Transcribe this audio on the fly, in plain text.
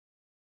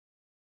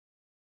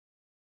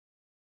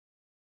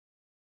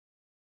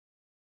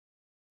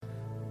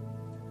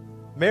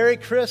Merry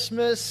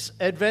Christmas,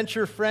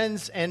 adventure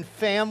friends and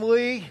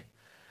family.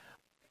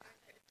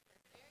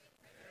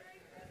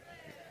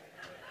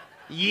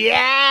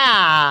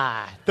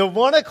 Yeah, the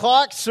 1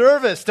 o'clock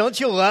service. Don't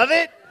you love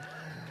it?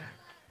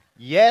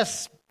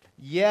 Yes,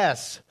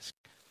 yes.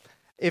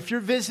 If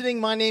you're visiting,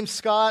 my name's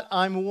Scott.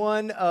 I'm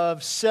one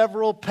of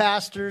several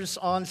pastors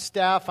on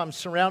staff. I'm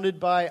surrounded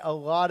by a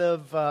lot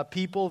of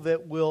people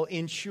that will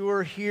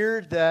ensure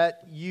here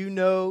that you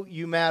know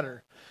you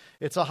matter.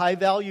 It's a high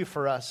value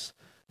for us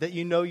that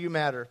you know you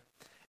matter.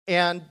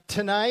 And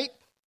tonight,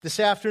 this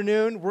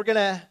afternoon, we're going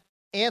to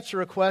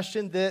answer a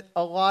question that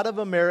a lot of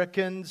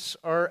Americans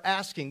are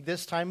asking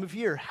this time of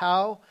year.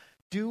 How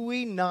do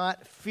we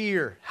not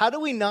fear? How do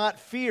we not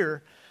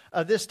fear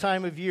this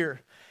time of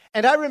year?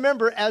 And I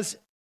remember as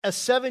a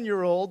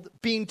 7-year-old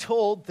being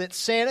told that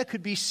Santa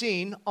could be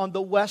seen on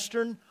the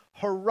western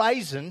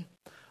horizon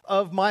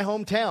of my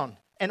hometown.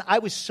 And I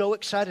was so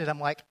excited. I'm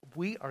like,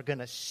 we are going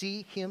to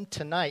see him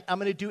tonight. I'm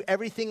going to do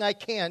everything I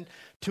can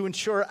to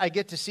ensure I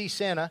get to see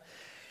Santa.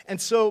 And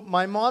so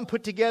my mom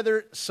put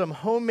together some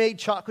homemade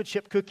chocolate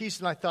chip cookies,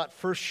 and I thought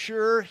for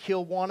sure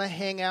he'll want to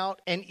hang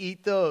out and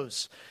eat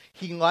those.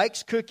 He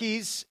likes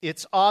cookies.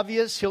 It's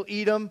obvious he'll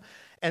eat them.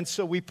 And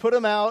so we put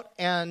them out,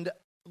 and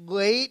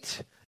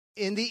late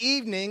in the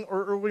evening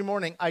or early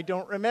morning, I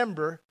don't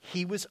remember,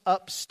 he was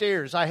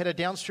upstairs. I had a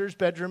downstairs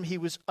bedroom. He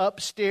was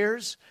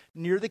upstairs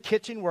near the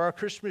kitchen where our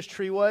Christmas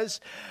tree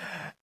was,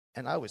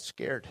 and I was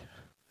scared.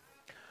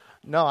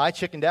 No, I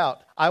chickened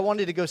out. I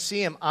wanted to go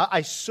see him.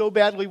 I so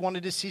badly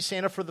wanted to see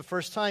Santa for the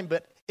first time,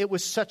 but it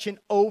was such an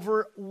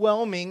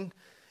overwhelming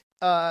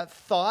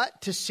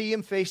thought to see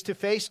him face to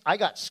face. I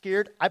got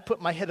scared. I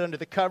put my head under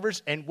the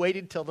covers and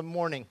waited till the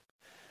morning.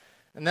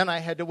 And then I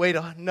had to wait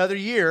another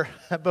year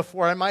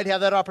before I might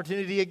have that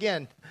opportunity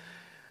again.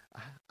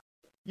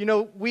 You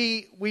know,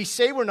 we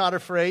say we're not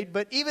afraid,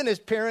 but even as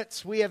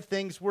parents, we have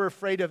things we're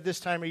afraid of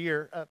this time of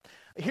year.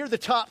 Here are the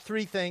top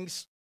 3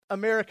 things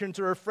Americans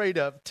are afraid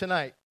of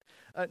tonight.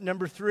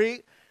 Number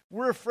 3,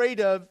 we're afraid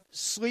of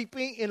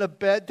sleeping in a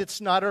bed that's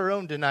not our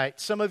own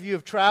tonight. Some of you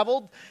have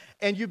traveled,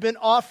 and you've been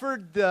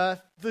offered the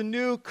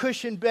new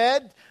cushion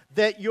bed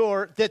that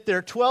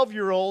their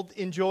 12-year-old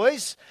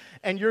enjoys,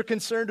 and you're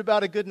concerned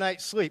about a good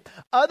night's sleep.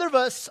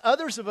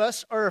 Others of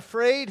us are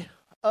afraid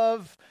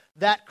of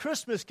that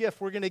Christmas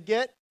gift we're going to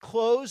get,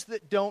 clothes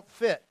that don't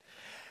fit.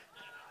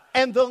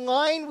 And the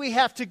line we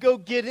have to go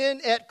get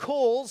in at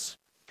Kohl's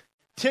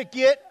to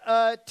get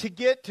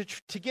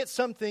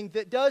something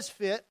that does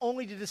fit,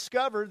 only to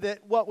discover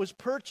that what was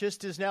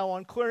purchased is now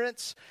on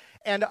clearance,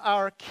 and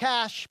our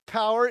cash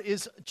power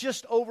is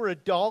just over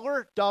 $1,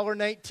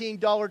 $1.19,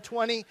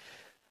 $1.20,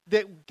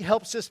 that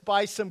helps us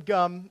buy some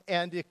gum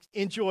and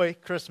enjoy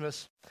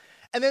Christmas.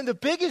 And then the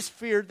biggest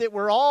fear that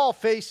we're all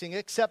facing,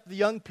 except the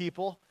young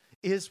people,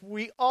 is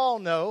we all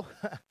know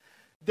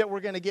that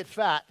we're going to get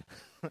fat.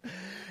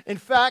 In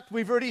fact,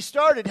 we've already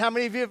started. How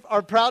many of you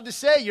are proud to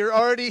say you're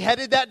already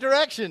headed that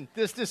direction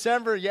this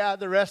December? Yeah,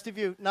 the rest of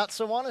you, not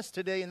so honest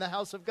today in the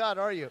house of God,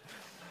 are you?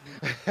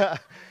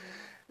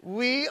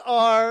 We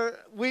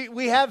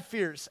have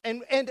fears.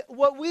 And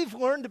what we've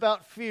learned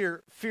about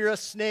fear of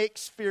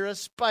snakes, fear of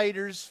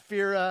spiders,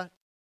 fear of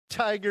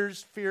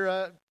tigers, fear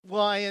of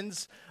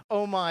lions,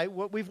 oh my,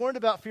 what we've learned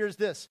about fear is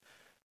this.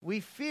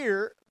 We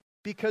fear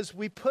because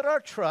we put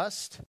our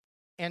trust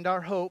and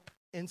our hope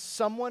in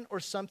someone or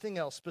something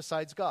else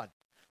besides God.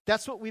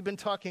 That's what we've been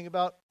talking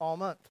about all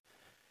month.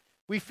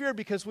 We fear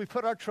because we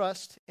put our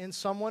trust in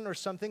someone or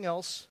something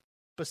else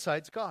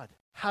besides God.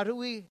 How do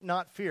we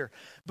not fear?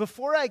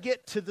 Before I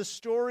get to the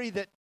story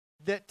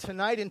that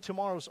tonight and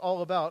tomorrow is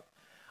all about,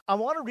 I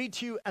want to read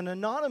to you an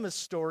anonymous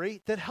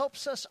story that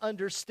helps us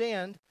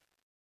understand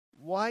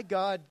why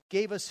God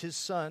gave us his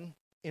son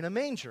in a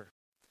manger.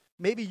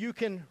 Maybe you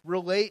can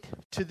relate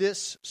to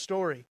this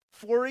story.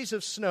 Flurries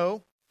of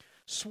snow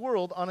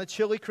swirled on a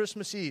chilly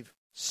Christmas Eve.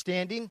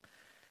 Standing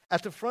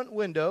at the front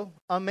window,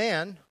 a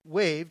man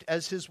waved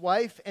as his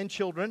wife and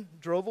children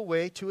drove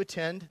away to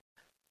attend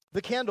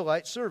the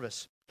candlelight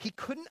service. He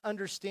couldn't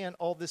understand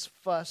all this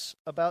fuss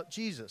about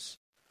Jesus.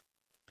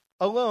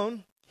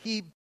 Alone,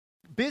 he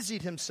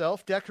busied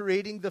himself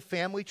decorating the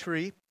family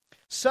tree.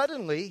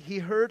 Suddenly, he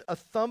heard a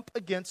thump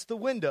against the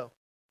window,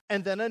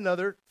 and then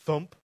another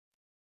thump,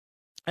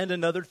 and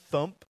another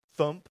thump,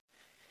 thump.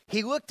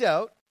 He looked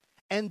out,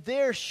 and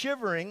there,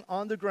 shivering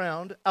on the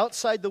ground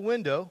outside the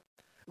window,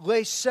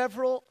 lay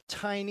several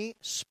tiny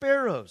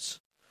sparrows,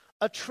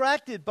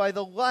 attracted by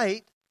the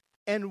light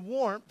and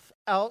warmth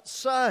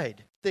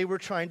outside. They were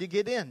trying to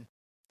get in.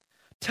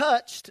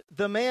 Touched,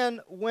 the man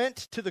went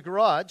to the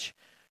garage,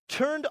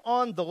 turned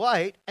on the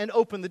light, and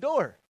opened the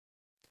door.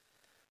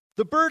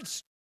 The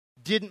birds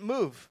didn't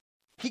move.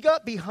 He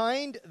got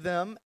behind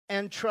them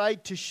and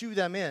tried to shoo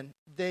them in.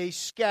 They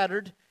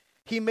scattered.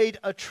 He made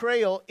a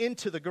trail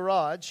into the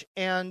garage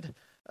and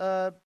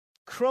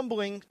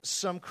crumbling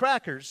some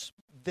crackers.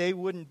 They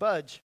wouldn't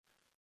budge.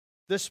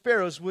 The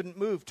sparrows wouldn't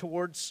move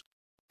towards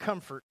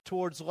comfort,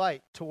 towards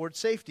light, towards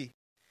safety.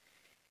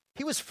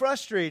 He was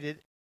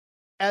frustrated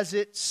as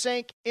it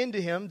sank into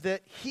him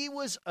that he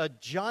was a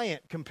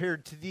giant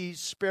compared to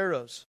these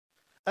sparrows,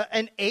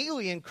 an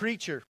alien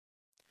creature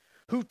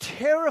who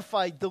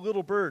terrified the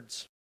little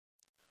birds.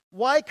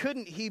 Why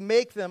couldn't he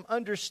make them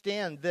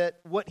understand that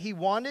what he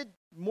wanted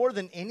more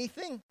than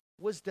anything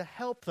was to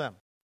help them?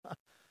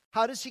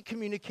 How does he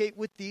communicate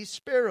with these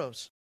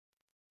sparrows?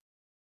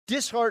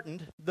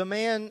 Disheartened, the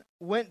man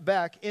went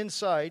back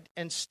inside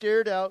and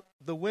stared out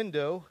the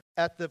window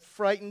at the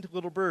frightened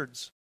little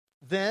birds.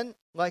 Then,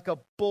 like a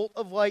bolt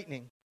of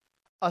lightning,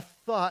 a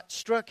thought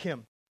struck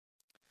him.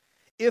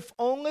 If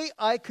only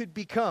I could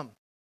become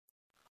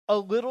a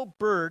little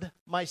bird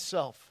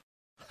myself.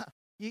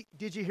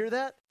 Did you hear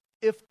that?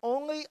 If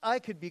only I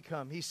could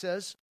become, he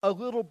says, a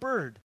little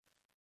bird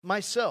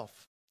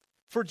myself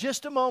for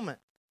just a moment.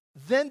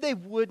 Then they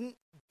wouldn't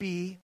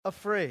be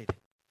afraid.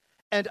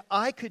 And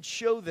I could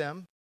show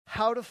them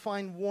how to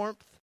find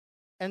warmth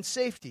and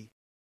safety.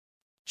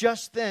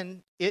 Just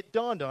then, it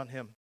dawned on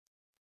him.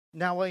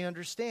 Now I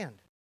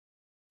understand.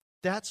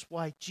 That's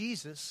why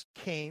Jesus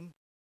came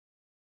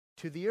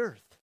to the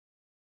earth,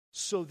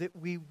 so that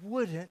we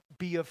wouldn't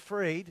be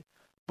afraid,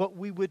 but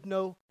we would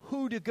know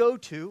who to go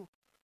to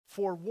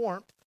for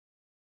warmth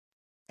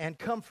and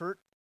comfort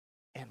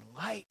and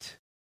light.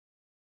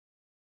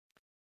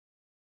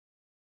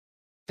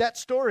 That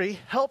story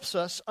helps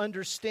us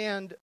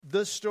understand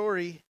the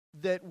story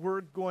that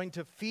we're going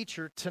to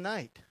feature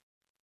tonight.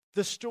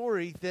 The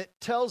story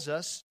that tells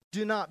us,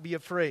 do not be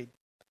afraid.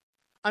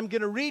 I'm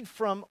going to read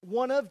from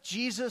one of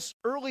Jesus'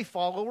 early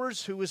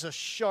followers who was a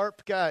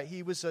sharp guy.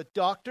 He was a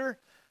doctor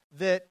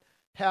that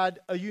had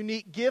a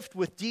unique gift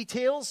with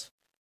details,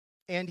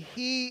 and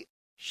he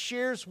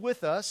shares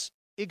with us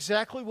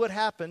exactly what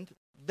happened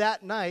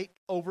that night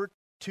over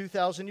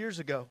 2,000 years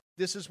ago.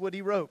 This is what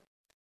he wrote.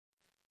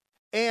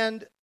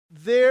 And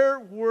there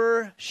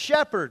were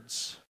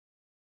shepherds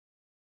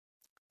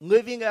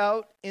living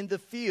out in the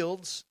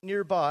fields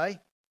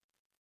nearby,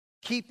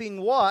 keeping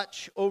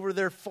watch over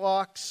their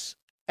flocks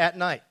at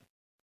night.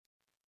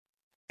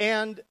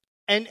 And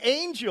an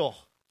angel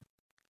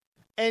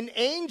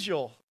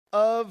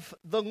of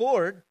the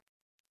Lord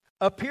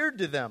appeared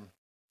to them,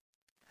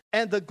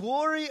 and the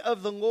glory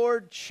of the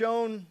Lord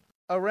shone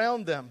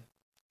around them.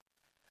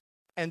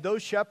 And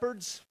those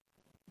shepherds,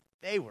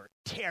 they were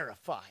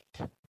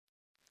terrified.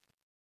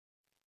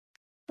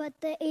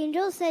 But the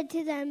angel said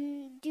to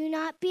them, "Do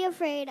not be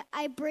afraid.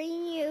 I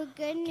bring you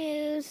good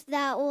news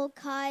that will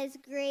cause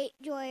great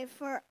joy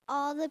for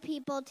all the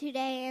people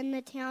today in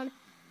the town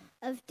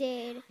of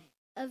David.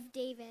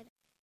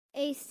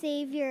 A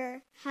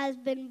Savior has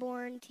been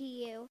born to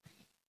you.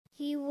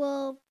 He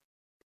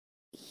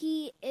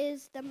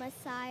is the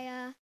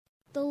Messiah,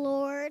 the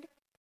Lord.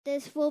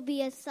 This will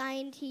be a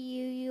sign to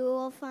you. You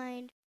will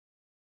find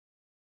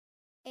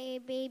a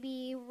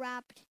baby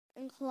wrapped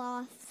in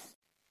cloths,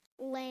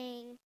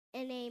 laying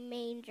in a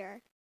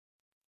manger."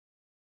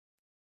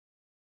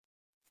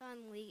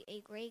 Suddenly,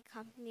 a great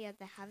company of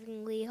the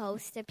heavenly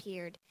host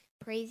appeared,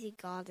 praising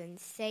God and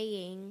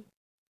saying,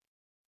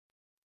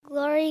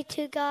 "Glory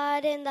to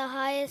God in the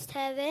highest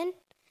heaven,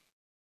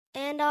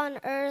 and on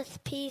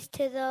earth peace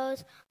to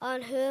those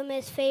on whom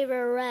his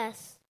favor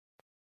rests."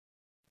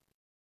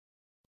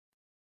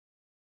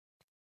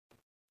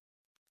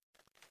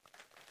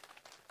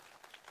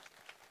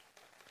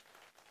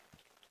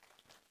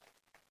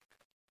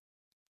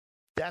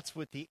 That's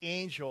what the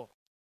angel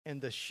and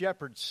the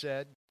shepherds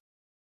said.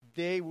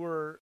 These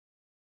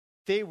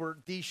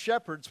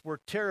shepherds were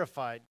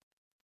terrified.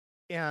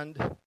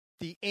 And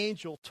the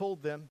angel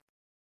told them,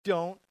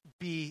 don't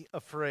be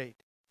afraid.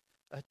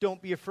 Don't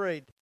be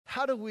afraid.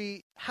 How do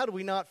we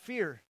not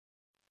fear?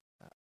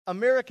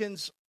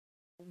 Americans,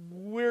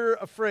 we're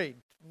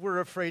afraid. We're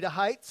afraid of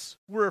heights.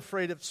 We're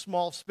afraid of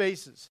small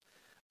spaces.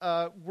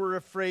 We're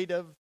afraid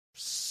of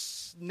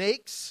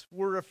snakes.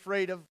 We're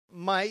afraid of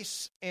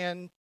mice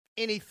and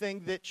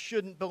anything that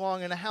shouldn't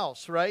belong in a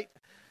house, right?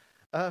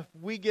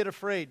 We get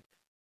afraid.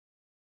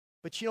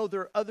 But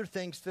there are other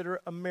things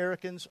that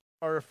Americans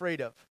are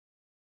afraid of.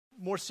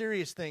 More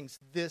serious things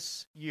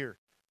this year.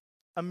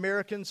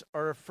 Americans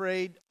are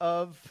afraid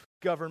of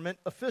government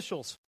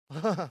officials.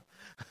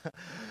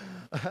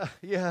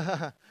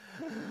 Yeah.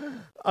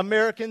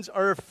 Americans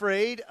are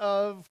afraid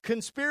of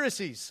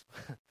conspiracies.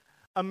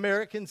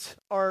 Americans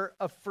are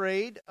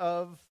afraid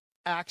of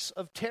acts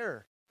of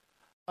terror.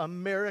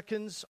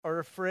 Americans are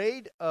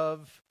afraid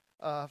of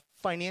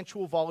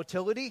financial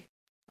volatility.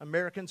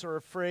 Americans are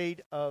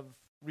afraid of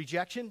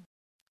rejection,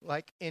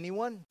 like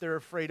anyone. They're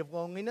afraid of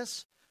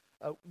loneliness.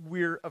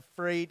 We're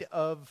afraid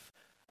of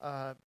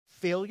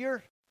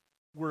failure.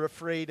 We're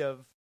afraid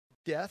of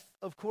death,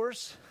 of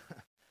course.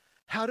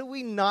 How do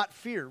we not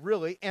fear,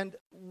 really? And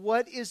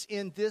what is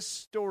in this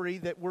story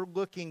that we're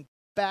looking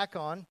back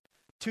on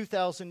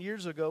 2,000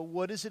 years ago?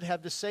 What does it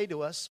have to say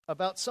to us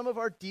about some of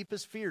our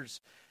deepest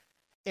fears?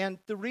 And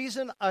the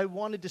reason I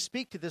wanted to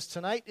speak to this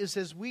tonight is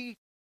as we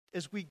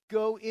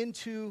go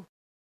into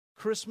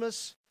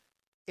Christmas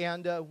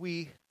and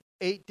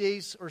 8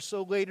 days or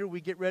so later we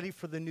get ready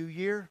for the new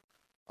year,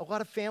 A lot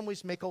of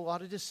families make a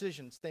lot of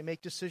decisions. They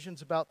make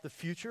decisions about the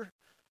future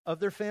of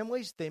their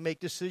families. They make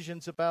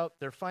decisions about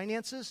their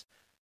finances.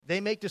 They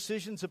make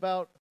decisions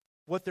about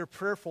what their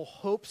prayerful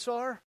hopes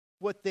are,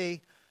 what they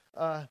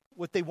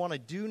want to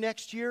do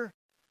next year.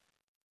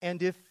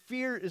 And if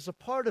fear is a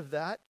part of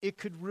that, it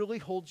could really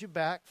hold you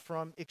back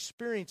from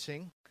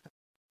experiencing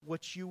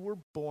what you were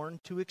born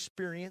to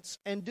experience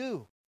and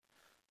do.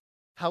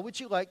 How would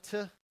you like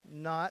to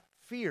not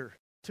fear?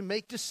 To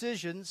make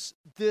decisions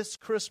this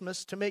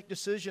Christmas, to make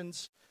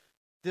decisions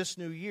this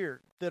new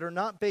year that are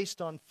not based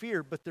on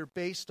fear, but they're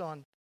based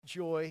on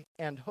joy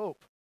and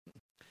hope.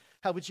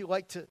 How would you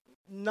like to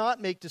not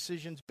make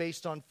decisions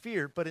based on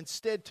fear, but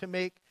instead to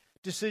make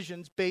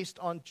decisions based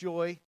on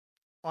joy,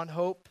 on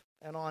hope,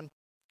 and on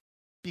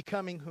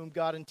becoming whom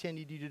God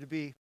intended you to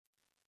be?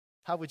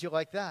 How would you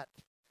like that?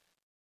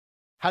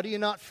 How do you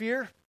not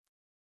fear?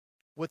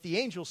 What the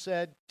angel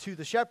said to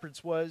the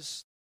shepherds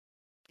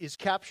is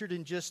captured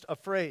in just a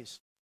phrase.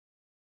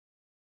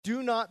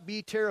 Do not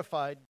be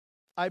terrified,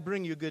 I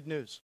bring you good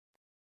news.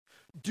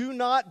 Do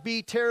not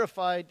be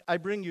terrified, I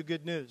bring you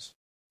good news.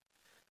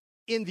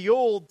 In the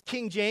old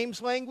King James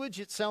language,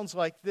 it sounds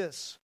like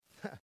this.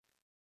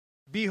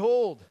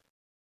 Behold,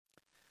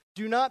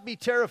 do not be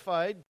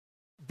terrified,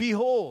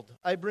 behold,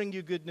 I bring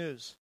you good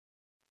news.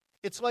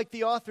 It's like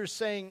the author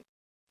saying,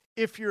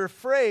 if you're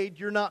afraid,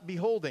 you're not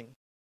beholding.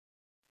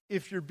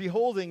 If you're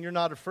beholding, you're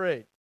not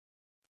afraid.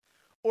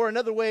 Or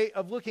another way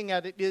of looking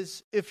at it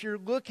is, if you're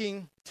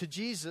looking to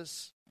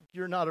Jesus,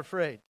 you're not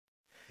afraid.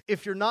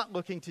 If you're not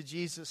looking to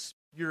Jesus,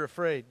 you're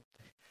afraid.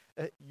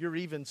 You're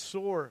even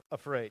sore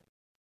afraid.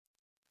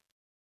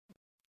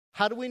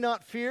 How do we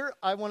not fear?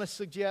 I want to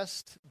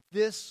suggest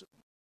this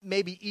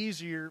maybe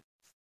easier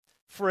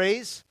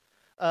phrase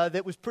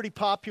that was pretty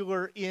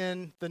popular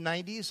in the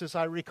 90s, as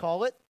I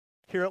recall it.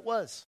 Here it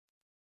was.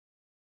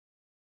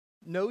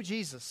 Know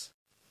Jesus.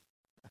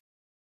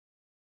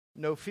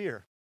 No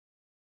fear.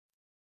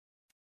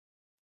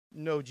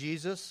 Know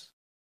Jesus.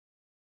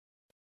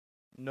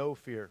 No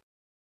fear.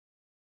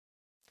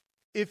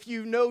 If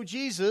you know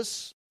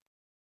Jesus,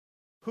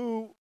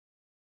 who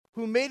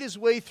made his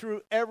way through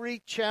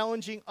every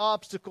challenging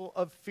obstacle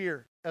of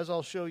fear, as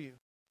I'll show you,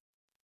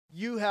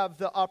 you have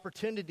the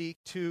opportunity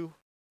to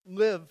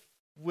live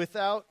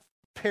without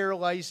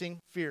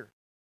paralyzing fear.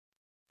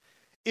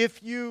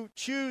 If you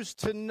choose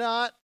to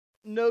not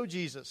know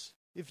Jesus,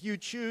 if you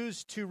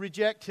choose to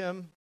reject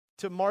him,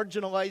 to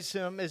marginalize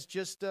him as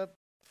just a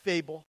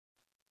fable,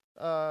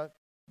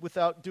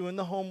 without doing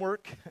the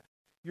homework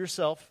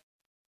yourself,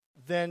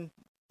 then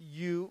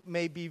you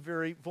may be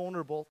very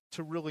vulnerable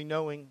to really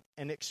knowing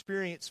and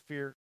experience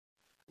fear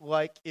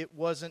like it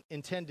wasn't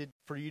intended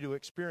for you to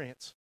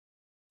experience.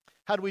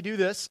 How do we do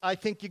this? I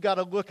think you got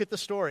to look at the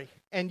story,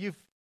 and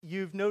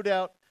you've no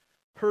doubt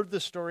heard the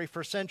story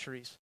for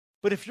centuries.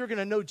 But if you're going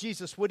to know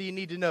Jesus, what do you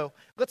need to know?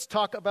 Let's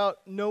talk about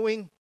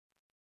knowing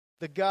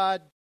the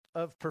God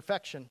of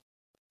perfection.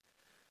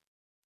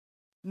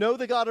 Know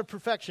the God of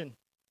perfection.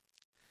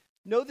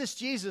 Know this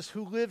Jesus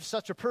who lived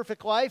such a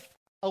perfect life,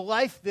 a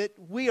life that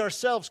we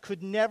ourselves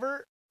could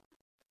never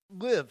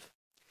live.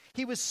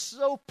 He was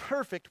so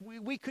perfect,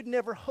 we could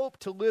never hope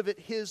to live at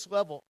his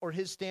level or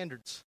his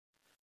standards.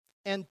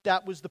 And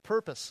that was the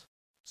purpose,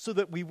 so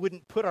that we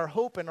wouldn't put our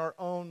hope in our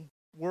own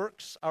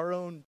works, our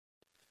own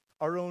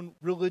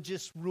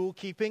religious rule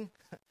keeping.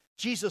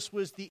 Jesus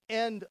was the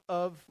end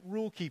of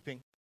rule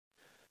keeping.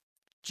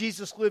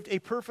 Jesus lived a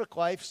perfect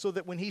life so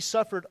that when he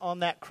suffered on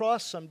that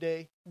cross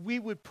someday, we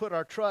would put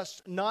our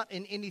trust not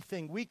in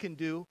anything we can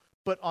do,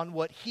 but on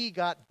what he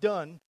got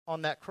done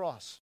on that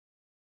cross.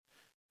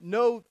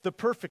 Know the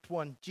perfect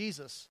one,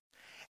 Jesus,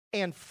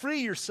 and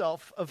free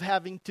yourself of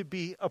having to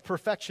be a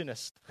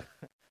perfectionist.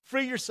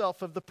 Free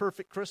yourself of the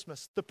perfect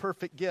Christmas, the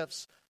perfect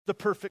gifts, the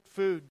perfect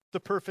food, the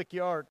perfect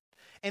yard.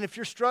 And if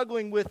you're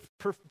struggling with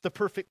the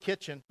perfect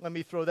kitchen, let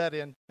me throw that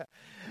in.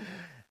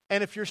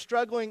 And if you're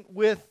struggling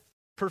with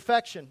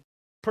perfection,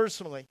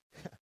 personally,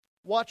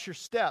 watch your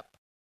step,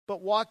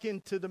 but walk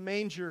into the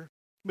manger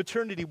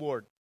maternity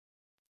ward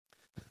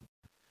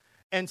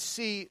and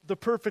see the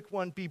perfect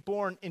one be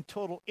born in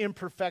total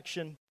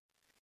imperfection,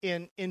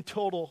 in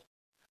total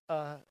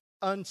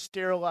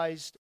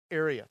unsterilized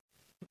area.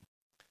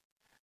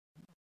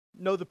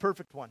 Know the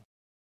perfect one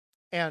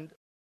and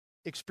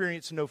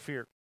experience no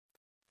fear.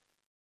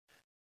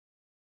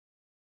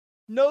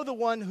 Know the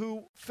one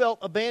who felt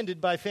abandoned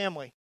by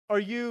family. Are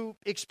you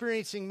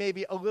experiencing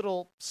maybe a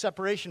little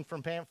separation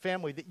from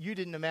family that you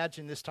didn't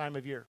imagine this time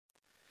of year?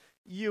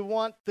 You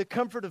want the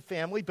comfort of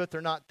family, but they're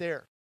not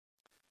there.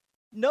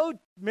 Know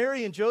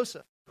Mary and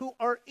Joseph, who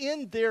are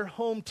in their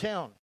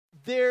hometown,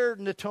 their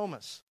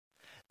Natomas,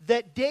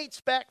 that dates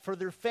back for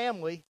their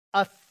family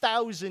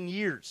 1,000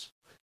 years.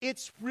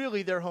 It's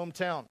really their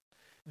hometown.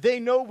 They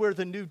know where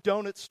the new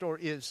donut store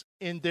is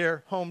in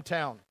their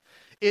hometown.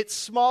 It's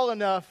small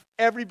enough,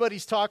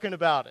 everybody's talking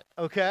about it,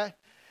 okay?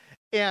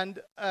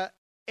 And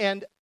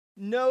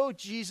know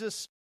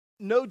Jesus,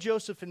 know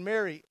Joseph and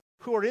Mary,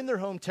 who are in their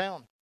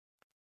hometown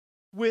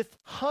with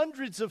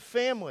hundreds of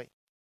family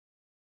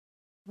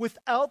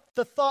without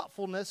the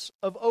thoughtfulness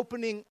of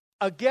opening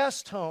a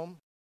guest home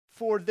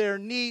for their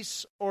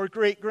niece or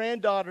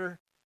great-granddaughter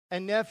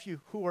and nephew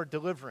who are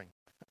delivering.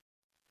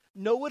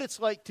 Know what it's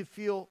like to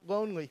feel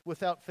lonely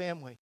without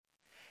family,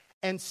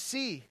 and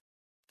see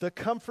the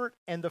comfort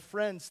and the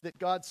friends that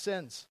God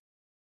sends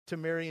to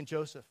Mary and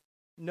Joseph.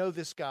 Know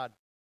this God.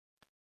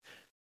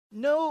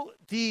 Know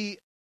the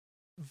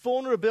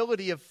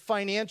vulnerability of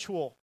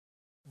financial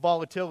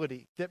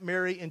volatility that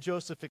Mary and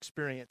Joseph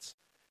experience.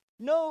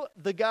 Know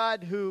the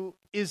God who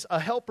is a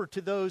helper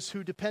to those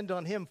who depend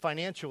on him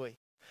financially.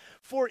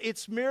 For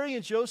it's Mary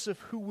and Joseph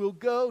who will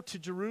go to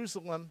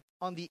Jerusalem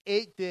on the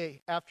 8th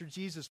day after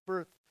Jesus'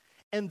 birth,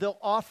 and they'll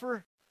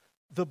offer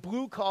the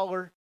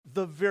blue-collar,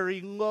 the very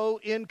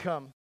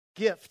low-income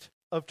gift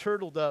of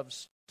turtle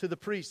doves to the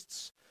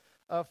priests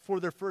for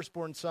their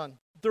firstborn son.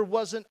 There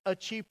wasn't a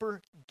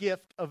cheaper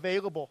gift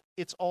available.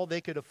 It's all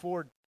they could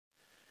afford.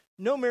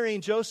 Know Mary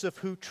and Joseph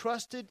who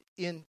trusted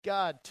in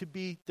God to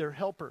be their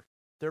helper,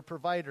 their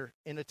provider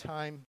in a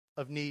time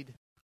of need.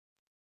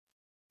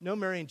 Know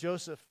Mary and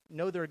Joseph.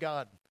 Know their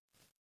God.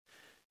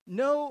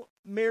 Know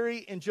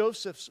Mary and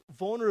Joseph's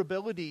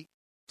vulnerability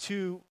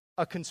to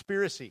a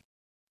conspiracy,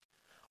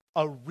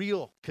 a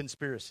real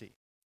conspiracy.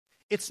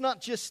 It's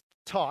not just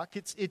talk.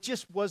 It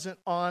just wasn't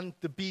on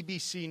the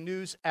BBC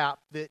News app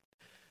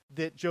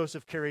that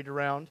Joseph carried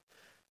around.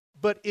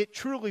 But it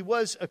truly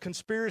was a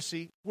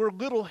conspiracy where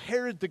little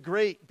Herod the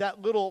Great,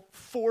 that little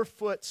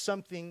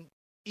 4-foot-something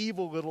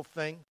evil little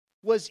thing,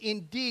 was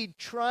indeed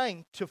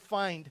trying to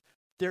find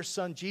their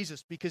son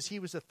Jesus because he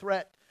was a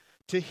threat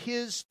to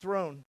his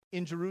throne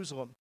in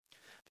Jerusalem.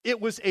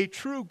 It was a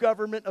true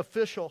government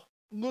official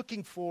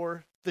looking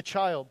for the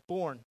child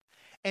born.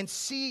 And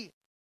see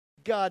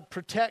God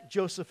protect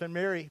Joseph and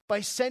Mary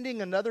by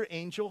sending another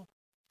angel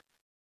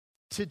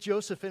to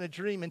Joseph in a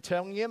dream and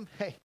telling him,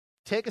 hey,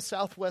 take a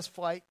Southwest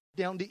flight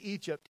down to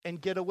Egypt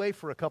and get away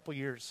for a couple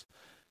years.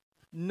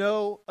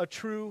 Know a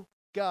true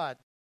God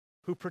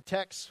who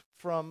protects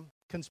from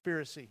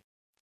conspiracy.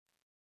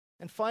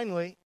 And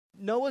finally,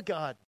 know a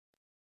God.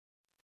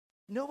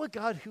 Know a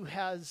God who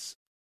has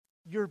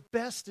your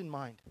best in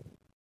mind.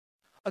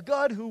 A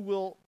God who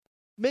will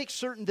make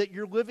certain that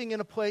you're living in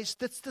a place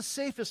that's the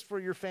safest for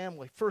your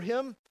family. For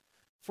him,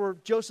 for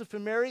Joseph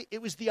and Mary,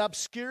 it was the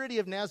obscurity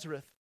of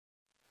Nazareth,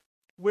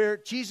 where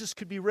Jesus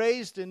could be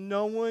raised and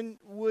no one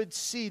would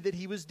see that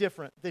he was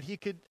different, that he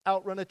could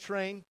outrun a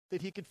train,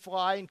 that he could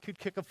fly and could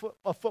kick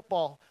a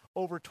football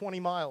over 20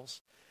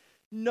 miles.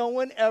 No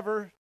one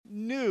ever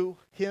knew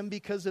him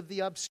because of the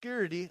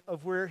obscurity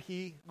of where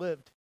he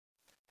lived.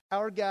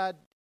 Our God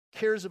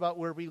cares about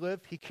where we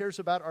live. He cares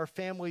about our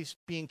families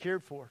being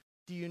cared for.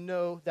 Do you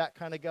know that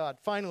kind of God?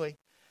 Finally,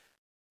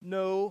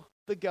 know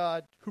the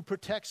God who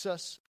protects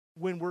us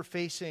when we're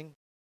facing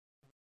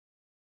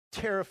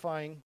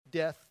terrifying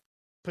death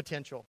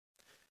potential.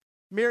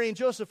 Mary and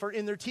Joseph are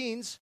in their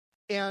teens,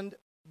 and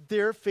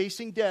they're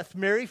facing death.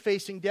 Mary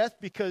facing death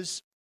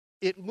because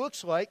it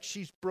looks like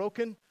she's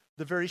broken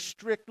the very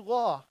strict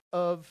law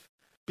of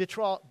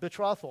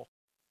betrothal.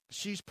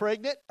 She's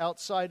pregnant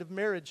outside of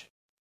marriage.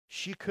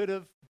 She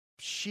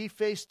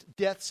faced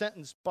death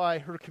sentence by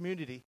her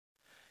community.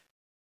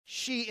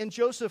 She and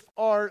Joseph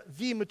are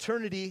the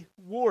maternity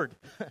ward.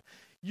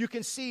 You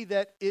can see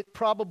that it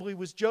probably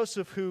was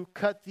Joseph who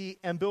cut the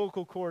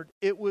umbilical cord.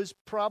 It was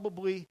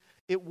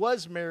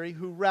Mary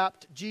who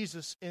wrapped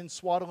Jesus in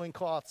swaddling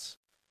cloths.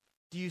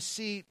 Do you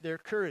see their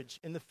courage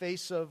in the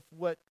face of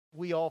what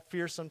we all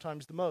fear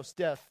sometimes the most,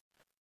 death?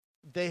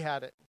 They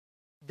had it.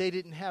 They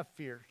didn't have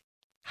fear.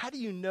 How do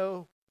you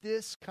know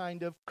this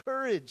kind of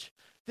courage,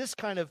 this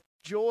kind of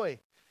joy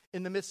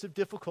in the midst of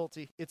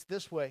difficulty? It's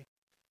this way.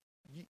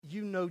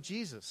 You know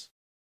Jesus.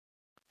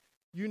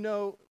 You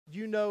know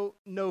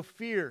no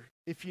fear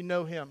if you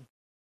know him.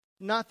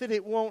 Not that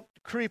it won't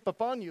creep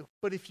upon you,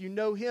 but if you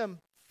know him,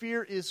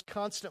 fear is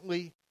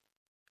constantly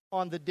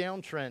on the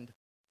downtrend.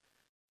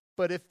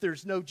 But if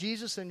there's no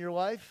Jesus in your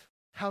life,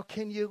 how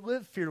can you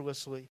live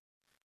fearlessly?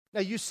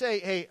 Now you say,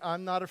 hey,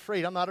 I'm not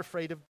afraid. I'm not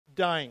afraid of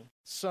dying.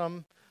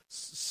 Some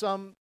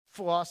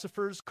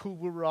philosophers,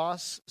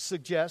 Kubler-Ross,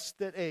 suggest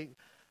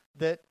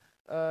that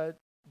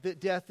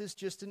death is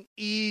just an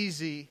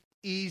easy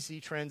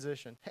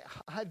transition. Hey,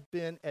 I've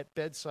been at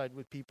bedside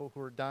with people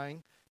who are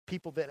dying,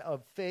 people that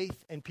of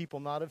faith and people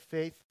not of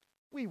faith.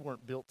 We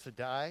weren't built to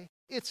die.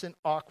 It's an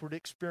awkward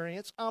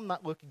experience. I'm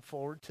not looking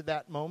forward to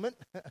that moment.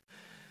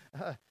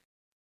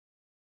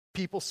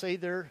 People say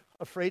they're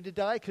afraid to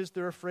die because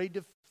they're afraid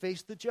to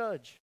face the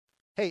judge.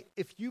 Hey,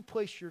 if you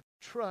place your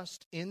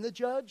trust in the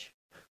judge,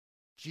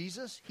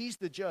 Jesus, he's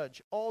the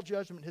judge. All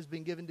judgment has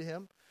been given to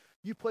him.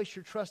 You place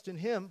your trust in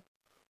him,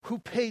 who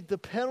paid the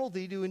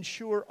penalty to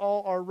ensure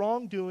all our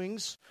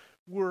wrongdoings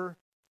were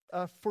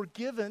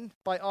forgiven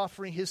by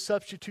offering his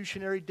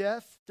substitutionary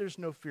death. There's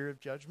no fear of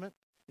judgment.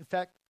 In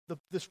fact,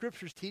 the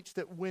scriptures teach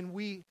that when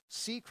we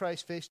see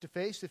Christ face to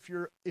face,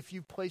 if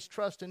you place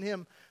trust in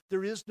him,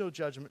 there is no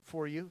judgment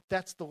for you.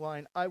 That's the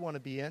line I want to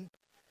be in.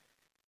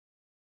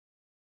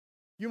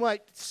 You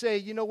might say,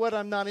 you know what,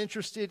 I'm not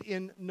interested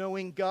in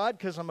knowing God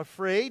because I'm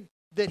afraid.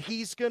 that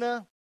he's going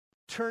to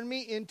turn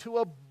me into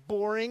a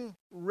boring,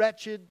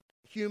 wretched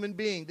human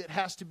being that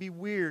has to be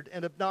weird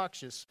and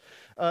obnoxious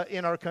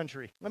in our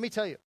country. Let me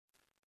tell you,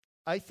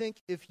 I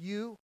think if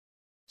you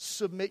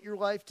submit your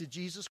life to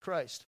Jesus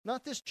Christ,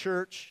 not this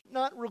church,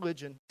 not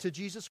religion, to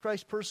Jesus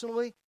Christ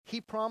personally, he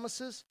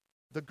promises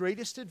the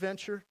greatest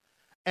adventure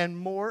and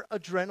more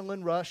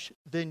adrenaline rush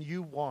than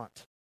you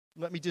want.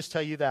 Let me just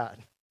tell you that,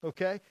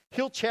 okay?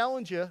 He'll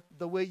challenge you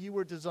the way you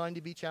were designed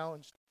to be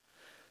challenged.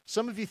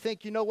 Some of you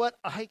think, you know what,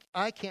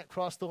 I can't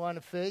cross the line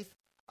of faith.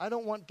 I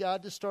don't want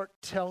God to start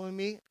telling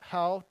me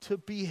how to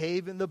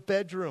behave in the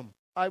bedroom.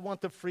 I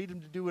want the freedom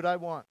to do what I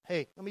want.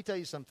 Hey, let me tell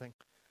you something.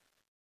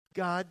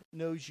 God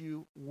knows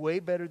you way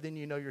better than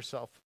you know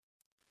yourself.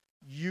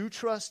 You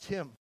trust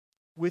him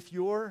with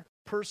your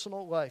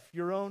personal life,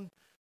 your own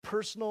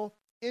personal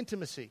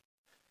intimacy,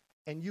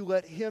 and you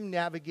let him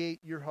navigate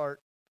your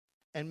heart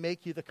and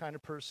make you the kind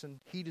of person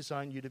he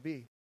designed you to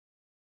be.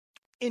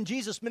 In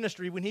Jesus'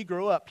 ministry, when he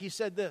grew up, he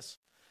said this.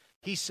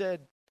 He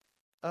said,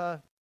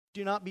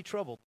 do not be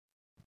troubled.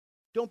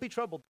 Don't be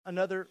troubled.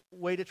 Another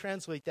way to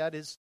translate that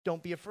is,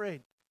 don't be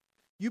afraid.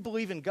 You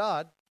believe in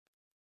God,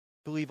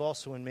 believe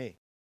also in me.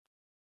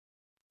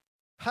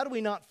 How do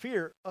we not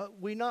fear?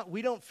 We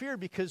don't fear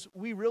because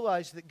we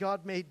realize that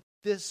God made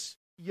this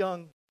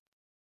young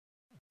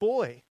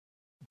boy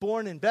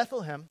born in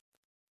Bethlehem.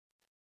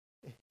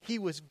 He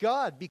was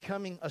God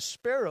becoming a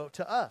sparrow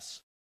to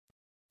us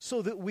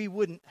so that we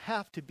wouldn't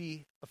have to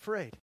be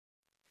afraid.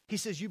 He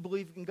says, you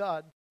believe in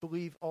God,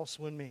 believe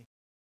also in me.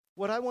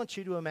 What I want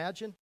you to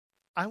imagine,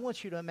 I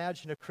want you to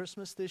imagine a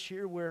Christmas this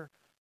year where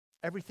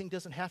everything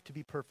doesn't have to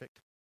be perfect.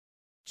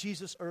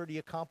 Jesus already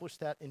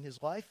accomplished that in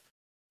his life.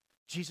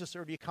 Jesus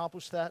already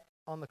accomplished that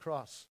on the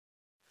cross.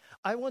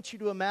 I want you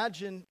to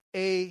imagine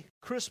a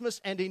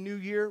Christmas and a New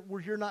Year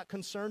where you're not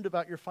concerned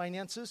about your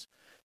finances.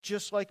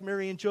 Just like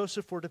Mary and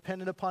Joseph were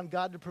dependent upon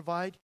God to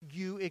provide,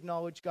 you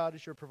acknowledge God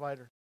as your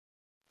provider.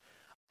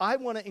 I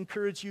want to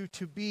encourage you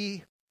to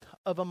be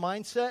of a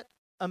mindset,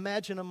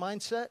 imagine a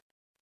mindset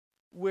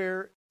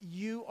where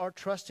you are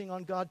trusting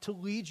on God to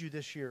lead you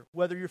this year,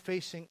 whether you're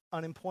facing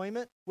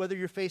unemployment, whether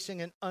you're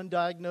facing an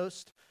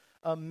undiagnosed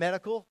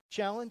medical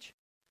challenge.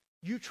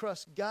 You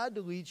trust God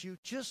to lead you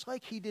just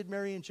like he did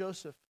Mary and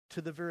Joseph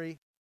to the very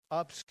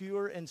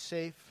obscure and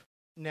safe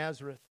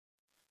Nazareth.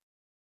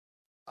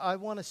 I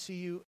want to see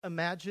you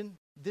imagine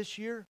this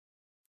year,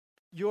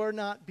 you're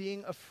not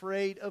being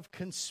afraid of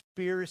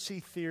conspiracy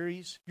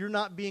theories. You're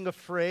not being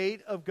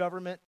afraid of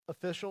government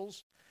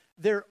officials.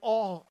 They're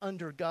all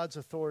under God's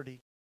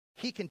authority.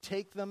 He can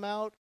take them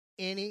out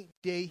any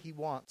day he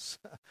wants.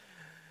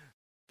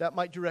 That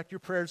might direct your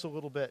prayers a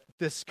little bit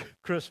this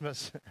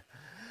Christmas.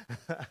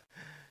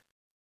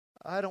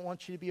 I don't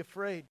want you to be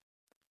afraid.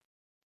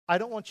 I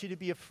don't want you to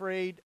be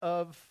afraid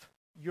of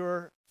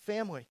your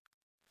family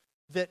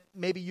that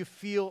maybe you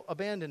feel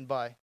abandoned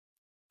by.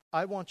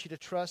 I want you to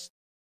trust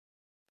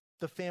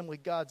the family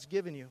God's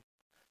given you.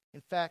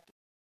 In fact,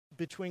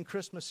 between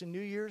Christmas and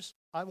New Year's,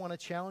 I want to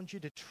challenge you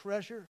to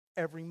treasure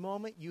every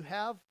moment you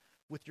have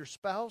with your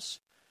spouse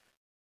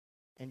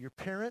and your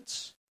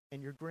parents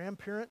and your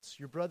grandparents,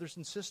 your brothers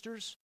and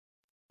sisters,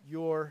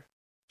 your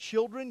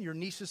children, your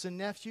nieces and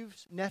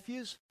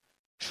nephews.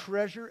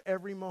 Treasure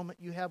every moment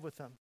you have with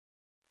them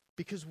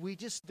because we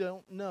just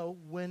don't know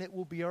when it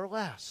will be our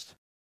last.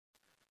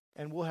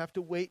 And we'll have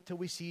to wait till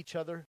we see each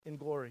other in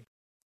glory.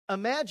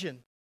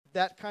 Imagine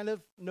that kind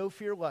of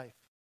no-fear life.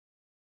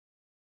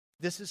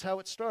 This is how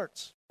it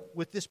starts,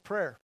 with this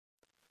prayer.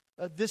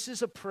 This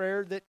is a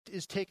prayer that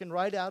is taken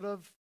right out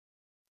of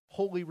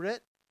Holy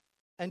Writ,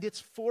 and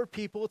it's for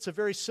people. It's a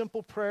very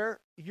simple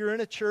prayer. You're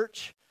in a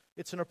church.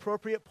 It's an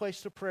appropriate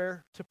place to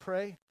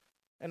pray.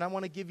 And I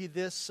want to give you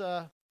this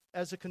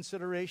as a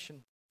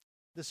consideration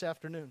this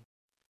afternoon.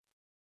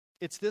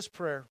 It's this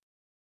prayer.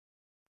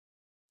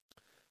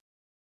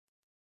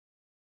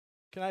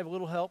 Can I have a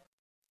little help?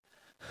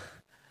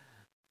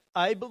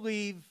 I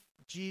believe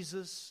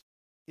Jesus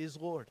is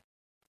Lord.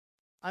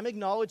 I'm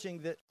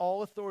acknowledging that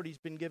all authority has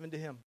been given to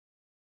him.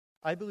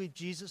 I believe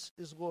Jesus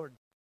is Lord.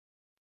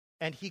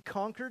 And he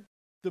conquered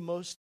the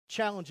most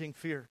challenging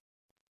fear,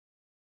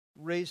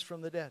 raised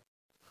from the dead.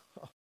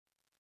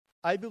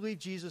 I believe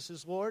Jesus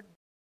is Lord,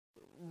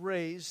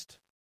 raised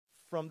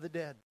from the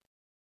dead.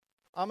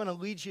 I'm going to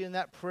lead you in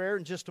that prayer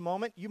in just a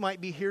moment. You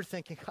might be here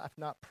thinking, I've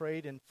not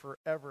prayed in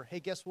forever. Hey,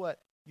 guess what?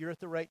 You're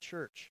at the right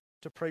church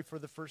to pray for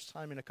the first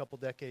time in a couple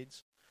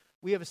decades.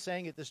 We have a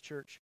saying at this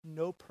church,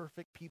 no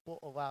perfect people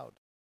allowed.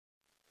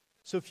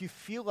 So if you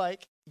feel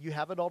like you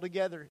have it all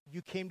together,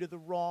 you came to the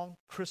wrong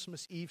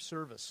Christmas Eve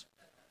service,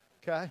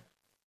 okay?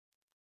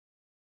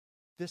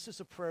 This is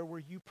a prayer where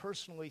you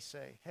personally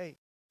say, hey,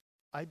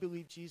 I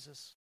believe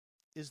Jesus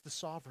is the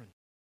sovereign.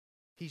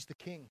 He's the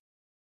king.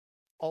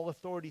 All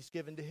authority is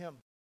given to him.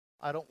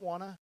 I don't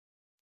want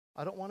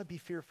to be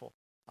fearful.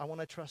 I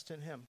want to trust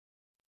in him.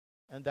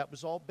 And that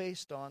was all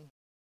based on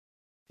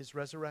his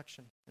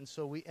resurrection. And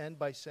so we end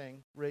by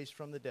saying, raised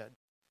from the dead.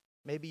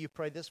 Maybe you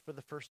pray this for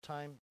the first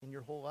time in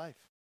your whole life.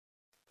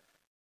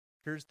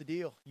 Here's the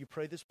deal. You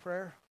pray this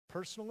prayer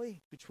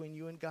personally between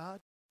you and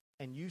God,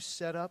 and you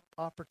set up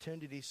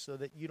opportunities so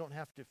that you don't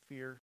have to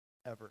fear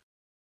ever.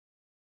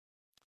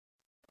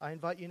 I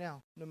invite you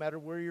now, no matter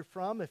where you're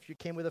from, if you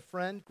came with a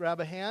friend, grab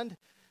a hand,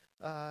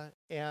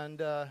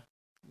 and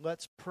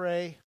let's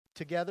pray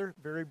together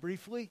very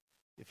briefly.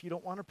 If you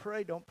don't want to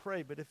pray, don't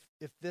pray. But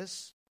if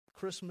this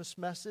Christmas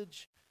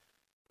message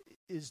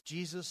is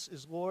Jesus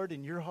is Lord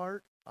in your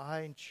heart,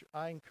 I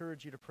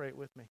encourage you to pray it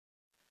with me.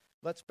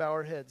 Let's bow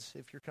our heads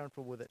if you're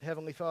comfortable with it.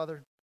 Heavenly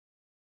Father,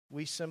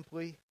 we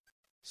simply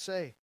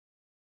say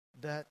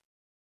that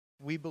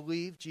we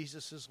believe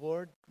Jesus is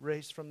Lord,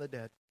 raised from the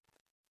dead.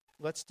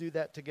 Let's do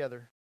that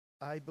together.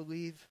 I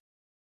believe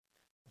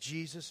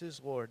Jesus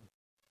is Lord,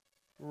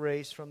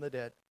 raised from the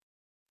dead.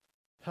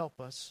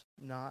 Help us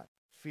not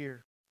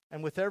fear.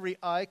 And with every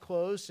eye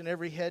closed and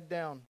every head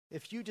down,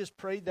 if you just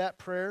prayed that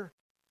prayer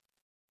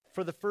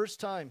for the first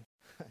time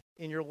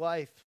in your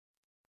life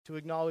to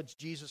acknowledge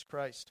Jesus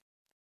Christ,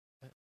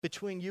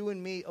 between you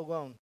and me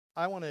alone,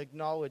 I want to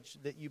acknowledge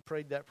that you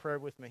prayed that prayer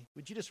with me.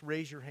 Would you just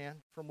raise your hand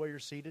from where you're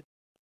seated?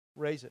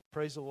 Raise it.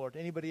 Praise the Lord.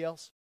 Anybody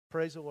else?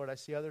 Praise the Lord. I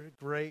see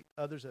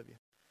others of you.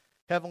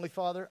 Heavenly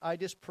Father, I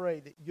just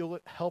pray that you'll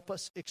help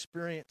us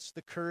experience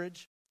the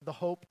courage, the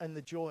hope, and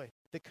the joy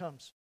that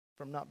comes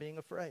from not being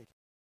afraid.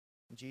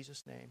 In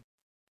Jesus' name,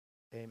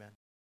 amen.